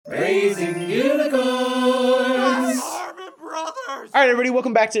Raising Unicorns! All right, everybody,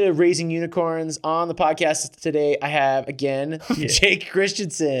 welcome back to Raising Unicorns. On the podcast today, I have, again, Jake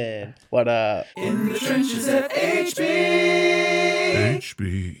Christensen. What up? In the trenches at HB.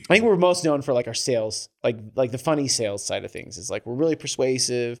 I think we're most known for like our sales, like the funny sales side of things. Is like we're really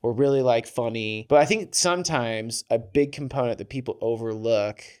persuasive, we're really like funny. But I think sometimes a big component that people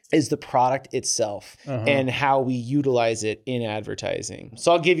overlook is the product itself and how we utilize it in advertising.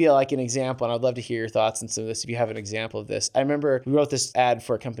 So I'll give you like an example, and I'd love to hear your thoughts on some of this if you have an example of this. I remember we wrote this ad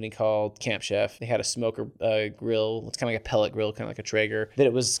for a company called Camp Chef. They had a smoker grill. It's kind of like a pellet grill, kind of like a Traeger, that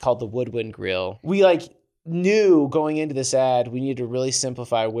it was called the Woodwind Grill. We knew going into this ad we needed to really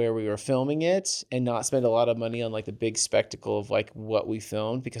simplify where we were filming it and not spend a lot of money on like the big spectacle of like what we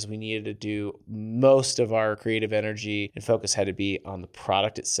filmed, because we needed to do most of our creative energy and focus had to be on the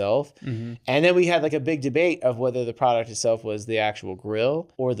product itself. And then we had like a big debate of whether the product itself was the actual grill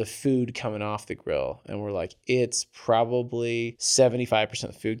or the food coming off the grill, and we're like, it's probably 75%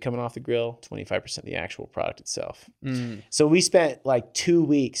 the food coming off the grill, 25% the actual product itself. So we spent like 2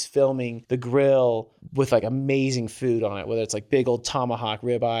 weeks filming the grill with like amazing food on it, whether it's like big old tomahawk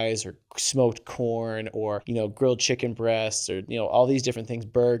ribeyes or smoked corn or, you know, grilled chicken breasts or, you know, all these different things,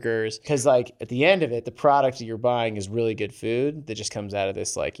 burgers. Because like at the end of it, the product that you're buying is really good food that just comes out of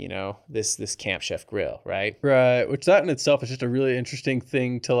this, like, you know, this Camp Chef grill, right? Right. Which that in itself is just a really interesting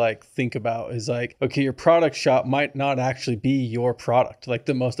thing to like think about, is like, okay, your product shot might not actually be your product. Like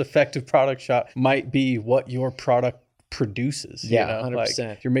the most effective product shot might be what your product produces. Yeah, you know? 100%.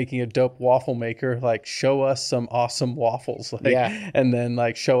 Like, you're making a dope waffle maker, like show us some awesome waffles, like, and then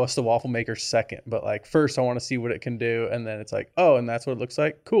like show us the waffle maker second. But like first I want to see what it can do, and then it's like, oh, and that's what it looks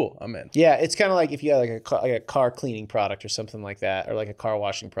like, cool, I'm in. Yeah, it's kind of like if you had like a car cleaning product or something like that, or like a car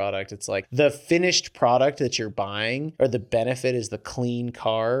washing product. It's like the finished product that you're buying, or the benefit is the clean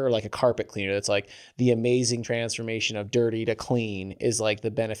car, or like a carpet cleaner. That's like the amazing transformation of dirty to clean is like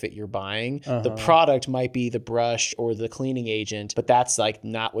the benefit you're buying. The product might be the brush or the cleaning agent, but that's like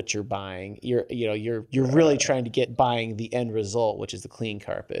not what you're buying. You're really trying to get buying the end result, which is the clean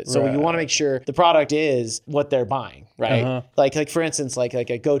carpet. So you want to make sure the product is what they're buying, right? Like for instance, like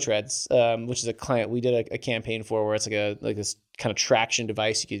a Go Treads, which is a client we did a campaign for, where it's like this kind of traction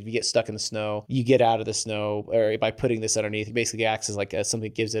device. You get stuck in the snow, you get out of the snow, or by putting this underneath, it basically acts as like something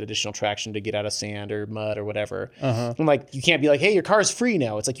that gives it additional traction to get out of sand or mud or whatever. I'm like, you can't be like, hey, your car's free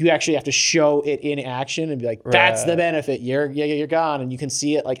now. It's like you actually have to show it in action and be like, that's the benefit. You're gone, and you can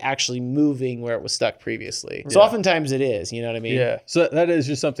see it like actually moving where it was stuck previously. So oftentimes it is, you know what I mean? Yeah. So that is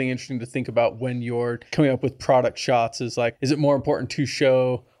just something interesting to think about when you're coming up with product shots. Is like, is it more important to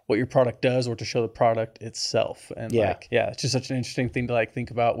show what your product does or to show the product itself? And it's just such an interesting thing to like think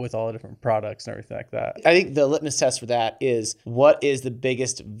about with all the different products and everything like that. I think the litmus test for that is what is the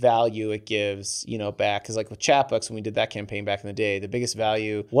biggest value it gives, you know, back. Because like with Chapbooks, when we did that campaign back in the day, the biggest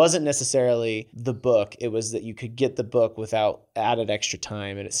value wasn't necessarily the book. It was that you could get the book without added extra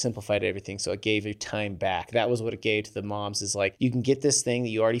time, and it simplified everything. So it gave you time back. That was what it gave to the moms, is like, you can get this thing that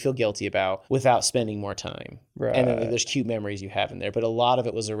you already feel guilty about without spending more time. Right. And then there's cute memories you have in there. But a lot of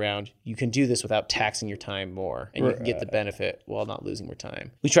it was around, you can do this without taxing your time more, and you can get the benefit while not losing more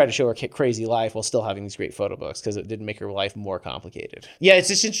time. We tried to show our crazy life while still having these great photo books, because it didn't make her life more complicated. Yeah, it's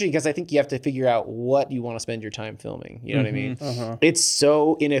just interesting because I think you have to figure out what you want to spend your time filming. You know what I mean? It's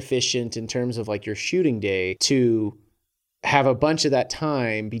so inefficient in terms of like your shooting day to have a bunch of that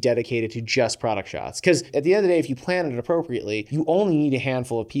time be dedicated to just product shots. Because at the end of the day, if you plan it appropriately, you only need a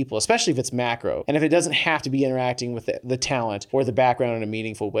handful of people, especially if it's macro. And if it doesn't have to be interacting with the talent or the background in a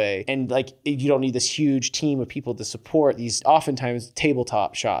meaningful way. And like, you don't need this huge team of people to support these oftentimes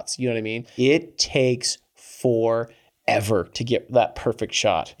tabletop shots. You know what I mean? It takes forever to get that perfect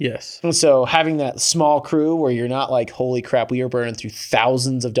shot. Yes. And so having that small crew where you're not like, holy crap, we are burning through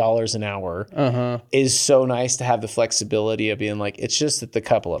thousands of dollars an hour is so nice to have the flexibility of being like, it's just that the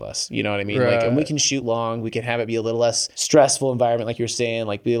couple of us, you know what I mean? Like, and we can shoot long, we can have it be a little less stressful environment, like you're saying,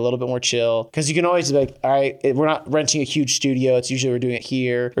 like be a little bit more chill. Cause you can always be like, all right, we're not renting a huge studio. It's usually we're doing it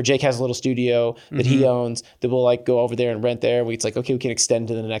here, or Jake has a little studio that he owns that we'll like go over there and rent there. It's like, okay, we can extend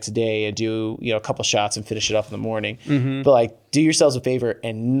to the next day and do, you know, a couple shots and finish it up in the morning. But like, do yourselves a favor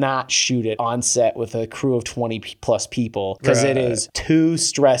and not shoot it on set with a crew of 20 plus people, because it is too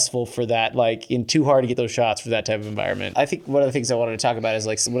stressful for that, like, and too hard to get those shots for that type of environment. I think one of the things I wanted to talk about is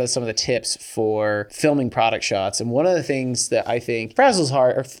like what are some of the tips for filming product shots. And one of the things that I think frazzles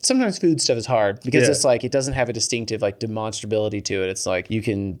hard, or sometimes food stuff is hard, because it's like it doesn't have a distinctive like demonstrability to it. It's like you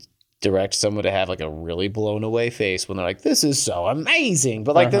can direct someone to have like a really blown away face when they're like, this is so amazing.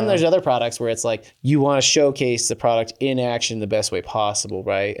 But like then there's other products where it's like you want to showcase the product in action the best way possible,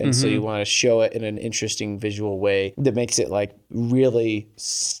 right? And so you want to show it in an interesting visual way that makes it like really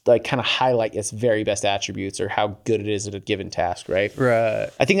like kind of highlight its very best attributes or how good it is at a given task, right? Right.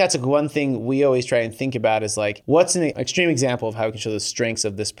 I think that's one thing we always try and think about is like, what's an extreme example of how we can show the strengths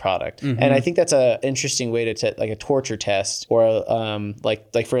of this product? And I think that's an interesting way to like a torture test or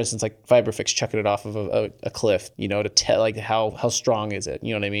like for instance, like Fiberfix chucking it off of a cliff, you know, to tell like how strong is it?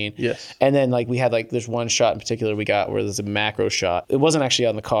 You know what I mean? Yes. And then like we had like there's one shot in particular we got where there's a macro shot. It wasn't actually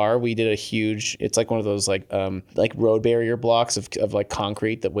on the car. We did a huge. It's like one of those like road barrier blocks of like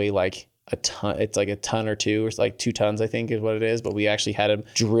concrete that weigh like a ton. It's like a ton or two, or it's like 2 tons, I think is what it is. But we actually had to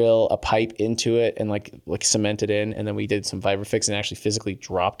drill a pipe into it and like cement it in, and then we did some Fiberfix and actually physically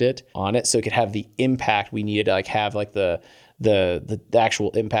dropped it on it so it could have the impact we needed to like have like the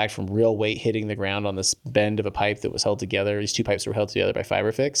actual impact from real weight hitting the ground on this bend of a pipe that was held together. These 2 pipes were held together by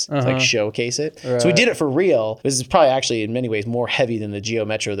Fiberfix to like showcase it. Right. So we did it for real. This is probably actually in many ways more heavy than the Geo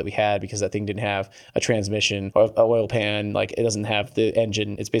Metro that we had because that thing didn't have a transmission or an oil pan. Like it doesn't have the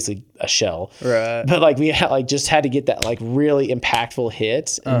engine. It's basically a shell. Right. But like we had like just had to get that like really impactful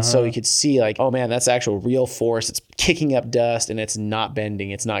hit. And so you could see like, oh man, that's actual real force. It's kicking up dust and it's not bending.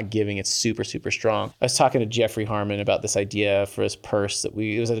 It's not giving. It's super, super strong. I was talking to Jeffrey Harmon about this idea for his purse that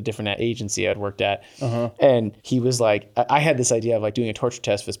it was at a different agency I'd worked at. And he was like, I had this idea of like doing a torture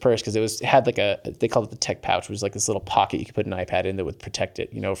test for his purse because it had like they called it the tech pouch, which was like this little pocket you could put an iPad in that would protect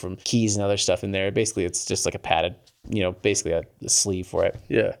it, you know, from keys and other stuff in there. Basically, it's just like a padded, you know, basically a sleeve for it.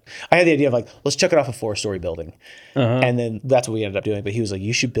 Yeah. I had the idea of like, let's chuck it off a 4-story building. And then that's what we ended up doing. But he was like,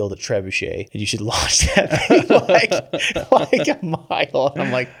 you should build a trebuchet and you should launch that thing like a mile. And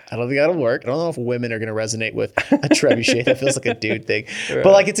I'm like, I don't think that'll work. I don't know if women are going to resonate with a trebuchet. That feels like a dude thing. Right.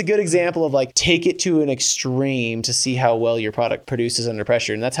 But like, it's a good example of like, take it to an extreme to see how well your product produces under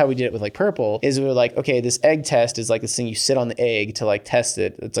pressure. And that's how we did it with like Purple is we were like, okay, this egg test is like this thing you sit on the egg to like test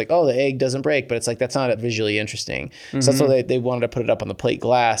it. It's like, oh, the egg doesn't break, but it's like, that's not visually interesting. So that's why they wanted to put it up on the plate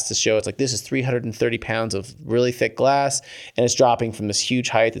glass to show it's like, this is 330 pounds of really thick glass and it's dropping from this huge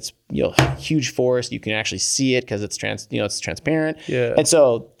height. It's, you know, huge force. You can actually see it because it's it's transparent. Yeah. And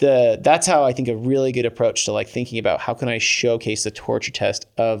so that's how I think a really good approach to like thinking about how can I showcase the torture test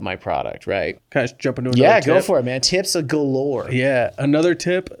of my product, right? Kind of jump into another tip? Go for it, man. Tips-a-Galore. Yeah. Another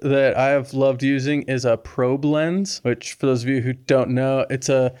tip that I have loved using is a probe lens, which for those of you who don't know, it's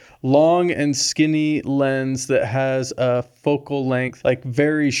a long and skinny lens that has a focal length like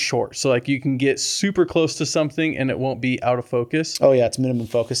very short. So like you can get super close to something and it won't be out of focus. Oh yeah, it's minimum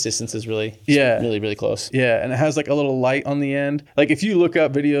focus distance is really really close. Yeah, and it has like a little light on the end. Like if you look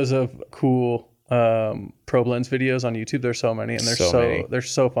up videos of cool probe lens videos on YouTube, there's so many and they're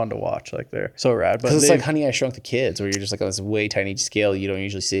so fun to watch. Like they're so rad. But it's like Honey, I Shrunk the Kids where you're just like on this way tiny scale you don't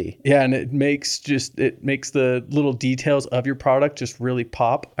usually see. Yeah, and it makes the little details of your product just really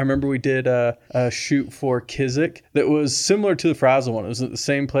pop. I remember we did a shoot for Kizik that was similar to the Frazzle one. It was at the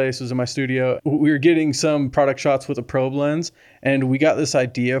same place. It was in my studio. We were getting some product shots with a probe lens and we got this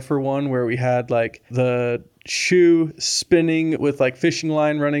idea for one where we had like the shoe spinning with like fishing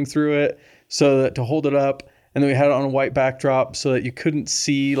line running through it so that to hold it up, and then we had it on a white backdrop so that you couldn't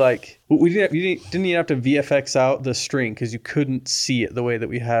see like you didn't even have to VFX out the string because you couldn't see it the way that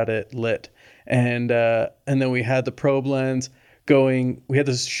we had it lit, and then we had the probe lens going. We had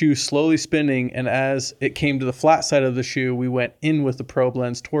the shoe slowly spinning, and as it came to the flat side of the shoe, we went in with the probe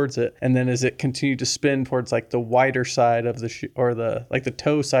lens towards it, and then as it continued to spin towards like the wider side of the shoe or the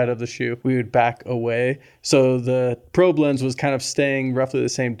toe side of the shoe, we would back away. So the probe lens was kind of staying roughly the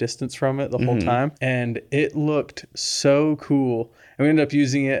same distance from it the whole time, and it looked so cool. And we ended up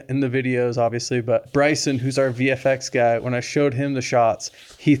using it in the videos, obviously. But Bryson, who's our VFX guy, when I showed him the shots,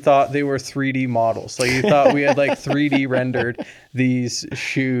 he thought they were 3D models. Like he thought we had like 3D rendered these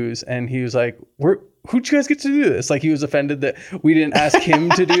shoes. And he was like, who'd you guys get to do this? Like he was offended that we didn't ask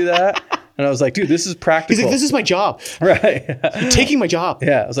him to do that. And I was like, dude, this is practical. He's like, this is my job. Right. You're taking my job.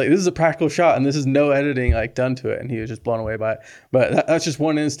 Yeah. I was like, this is a practical shot and this is no editing like done to it. And he was just blown away by it. But that's just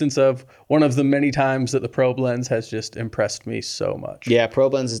one instance of one of the many times that the probe lens has just impressed me so much. Yeah.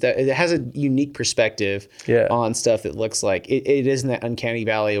 Probe lens it has a unique perspective on stuff that looks like it is in that uncanny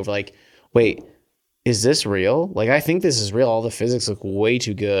valley of like, wait, is this real? Like, I think this is real. All the physics look way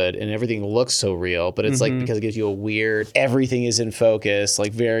too good and everything looks so real, but it's like because it gives you a weird, everything is in focus,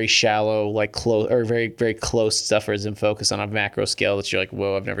 like very shallow, like close or very, very close stuff is in focus on a macro scale that you're like,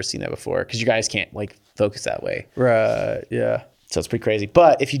 whoa, I've never seen that before. Cause you guys can't like focus that way. Right. Yeah. So it's pretty crazy.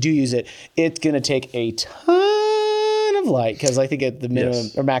 But if you do use it, it's going to take a ton of light because I think at the minimum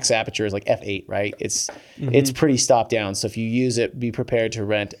or max aperture is like f8, right? It's pretty stop down. So if you use it, be prepared to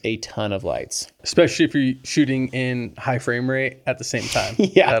rent a ton of lights. Especially if you're shooting in high frame rate at the same time.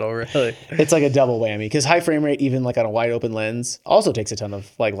 Yeah. That'll really... It's like a double whammy because high frame rate, even like on a wide open lens, also takes a ton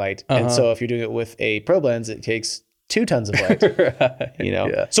of like light. And so if you're doing it with a probe lens, it takes 2 tons of light, you know?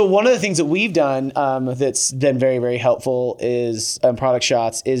 Yeah. So one of the things that we've done that's been very, very helpful is product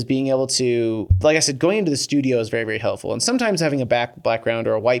shots is being able to, like I said, going into the studio is very, very helpful. And sometimes having a background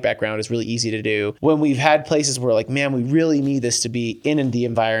or a white background is really easy to do. When we've had places where like, man, we really need this to be in the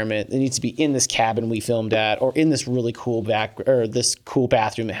environment. It needs to be in this cabin we filmed at, or in this really cool this cool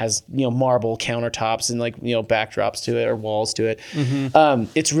bathroom that has, you know, marble countertops and like, you know, backdrops to it or walls to it.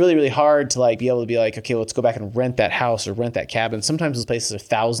 It's really, really hard to like be able to be like, okay, let's go back and rent that house or rent that cabin. Sometimes those places are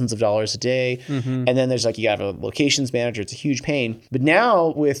thousands of dollars a day. And then there's like, you got a locations manager. It's a huge pain. But now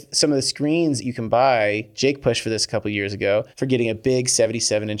with some of the screens that you can buy, Jake pushed for this a couple of years ago for getting a big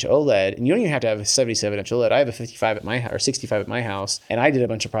 77-inch OLED. And you don't even have to have a 77-inch OLED. I have a 55 at my house or 65 at my house. And I did a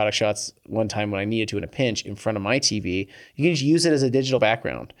bunch of product shots one time when I needed to in a pinch in front of my TV. You can just use it as a digital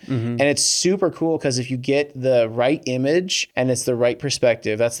background. And it's super cool because if you get the right image and it's the right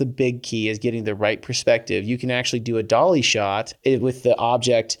perspective, that's the big key, is getting the right perspective. You can actually do a dolly shot with the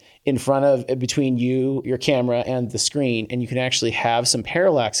object in front of, between you, your camera, and the screen, and you can actually have some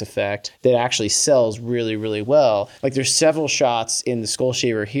parallax effect that actually sells really, really well. Like there's several shots in the Skull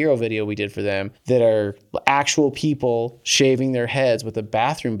Shaver Hero video we did for them that are actual people shaving their heads with a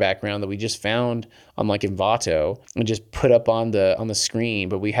bathroom background that we just found on like Envato and just put up on the screen,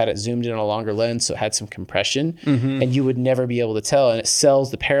 but we had it zoomed in on a longer lens, so it had some compression, and you would never be able to tell, and it sells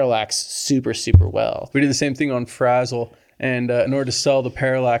the parallax super, super well. We did the same thing on Frazzle. And in order to sell the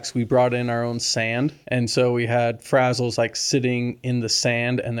parallax, we brought in our own sand. And so we had Frazzles like sitting in the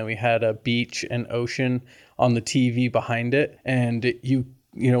sand, and then we had a beach and ocean on the TV behind it. And you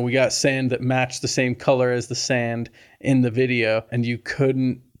know, we got sand that matched the same color as the sand in the video, and you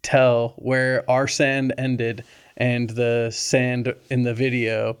couldn't tell where our sand ended and the sand in the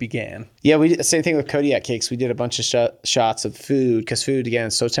video began. Yeah, we did the same thing with Kodiak cakes. We did a bunch of shots of food because food, again,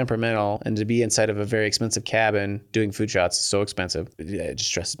 is so temperamental, and to be inside of a very expensive cabin doing food shots is so expensive. It just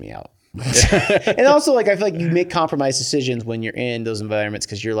stresses me out. And also, like, I feel like you make compromised decisions when you're in those environments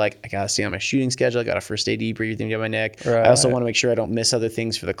because you're like, I gotta stay on my shooting schedule. I got a first AD breathing down my neck. Right. I also want to make sure I don't miss other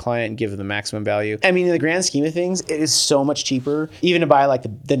things for the client and give them the maximum value. I mean, in the grand scheme of things, it is so much cheaper even to buy like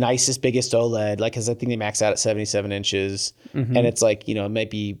the nicest, biggest OLED, like, because I think they max out at 77 inches, and it's like, you know, it might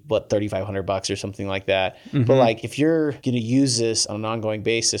be what, $3,500 or something like that. But like, if you're gonna use this on an ongoing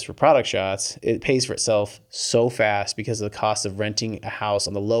basis for product shots, it pays for itself so fast because of the cost of renting a house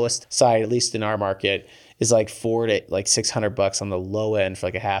on the lowest side, at least in our market, is like $400 to like $600 on the low end for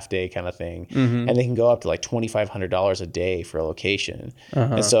like a half day kind of thing. And they can go up to like $2,500 a day for a location.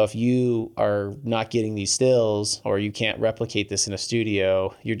 And so if you are not getting these stills, or you can't replicate this in a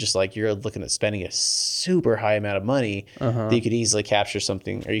studio, you're just like, you're looking at spending a super high amount of money that you could easily capture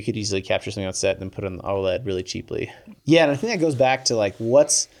something, or you could easily capture something on set and then put on the OLED really cheaply. Yeah, and I think that goes back to like,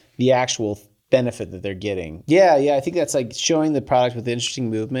 what's the actual benefit that they're getting. Yeah, I think that's like showing the product with interesting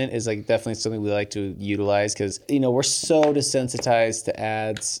movement is like definitely something we like to utilize because, you know, we're so desensitized to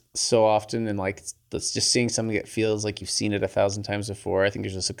ads so often, and like that's just seeing something that feels like you've seen it 1,000 times before. I think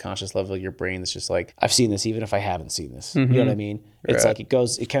there's a subconscious level of your brain that's just like, I've seen this even if I haven't seen this. You know what I mean? It's like it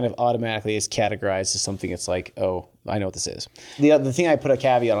kind of automatically is categorized as something. It's like, oh, I know what this is. The thing I put a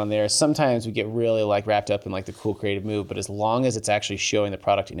caveat on there is sometimes we get really like wrapped up in like the cool creative move, but as long as it's actually showing the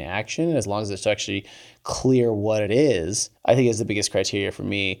product in action, and as long as it's actually clear what it is, I think is the biggest criteria for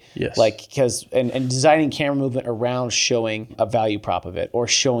me. Yes. Like, because, and designing camera movement around showing a value prop of it or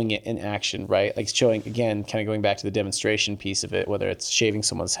showing it in action, right? Like showing, again, kind of going back to the demonstration piece of it, whether it's shaving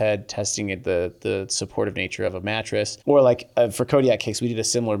someone's head, testing it, the supportive nature of a mattress, or like for Kodiak cakes, we did a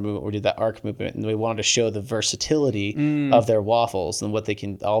similar movement. We did that arc movement, and we wanted to show the versatility of their waffles and what they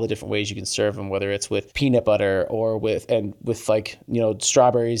can, all the different ways you can serve them, whether it's with peanut butter or with like, you know,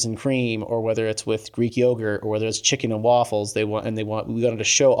 strawberries and cream, or whether it's with Greek yogurt, or whether it's chicken and waffles. We wanted to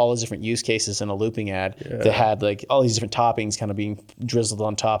show all those different use cases in a looping ad that had like all these different toppings kind of being drizzled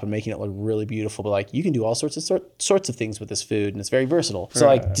on top and making it look really beautiful. But like, you can do all sorts of things with this food, and it's very versatile. So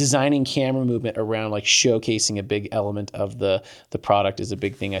like designing camera movement around like showcasing a big element of the product is a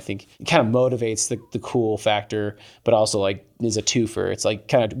big thing. I think it kind of motivates the cool factor, but also like is a twofer. It's like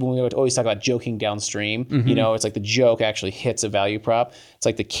kind of when we would always talk about joking downstream, it's like the joke actually hits a value prop. It's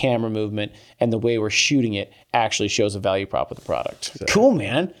like the camera movement and the way we're shooting it actually shows a value prop with the product. So. Cool,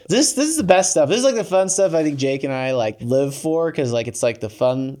 man. This is the best stuff. This is like the fun stuff I think Jake and I like live for, because like it's like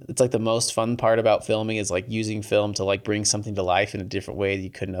the most fun part about filming is like using film to like bring something to life in a different way that you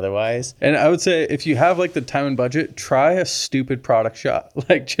couldn't otherwise. And I would say if you have like the time and budget, try a stupid product shot.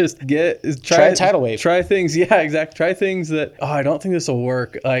 Like just try a tidal wave. Try things. Yeah, exactly. Try things that, I don't think this will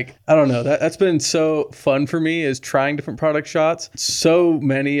work. Like, I don't know. That's been so fun for me, is trying different product shots. So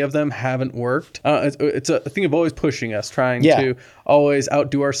many of them haven't worked. It's a thing of always pushing us, trying to always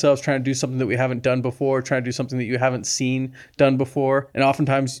outdo ourselves, trying to do something that we haven't done before, trying to do something that you haven't seen done before. And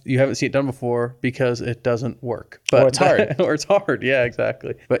oftentimes you haven't seen it done before because it doesn't work. But, or it's hard. Or it's hard. Yeah,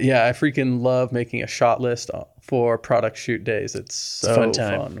 exactly. But yeah, I freaking love making a shot list for product shoot days. It's so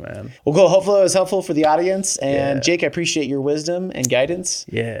fun, man. Well, cool. Hopefully it was helpful for the audience. And Jake, I appreciate your wisdom and guidance.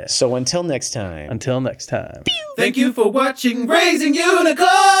 Yeah. So until next time. Thank you for watching Raising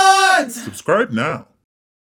Unicorns. Subscribe now.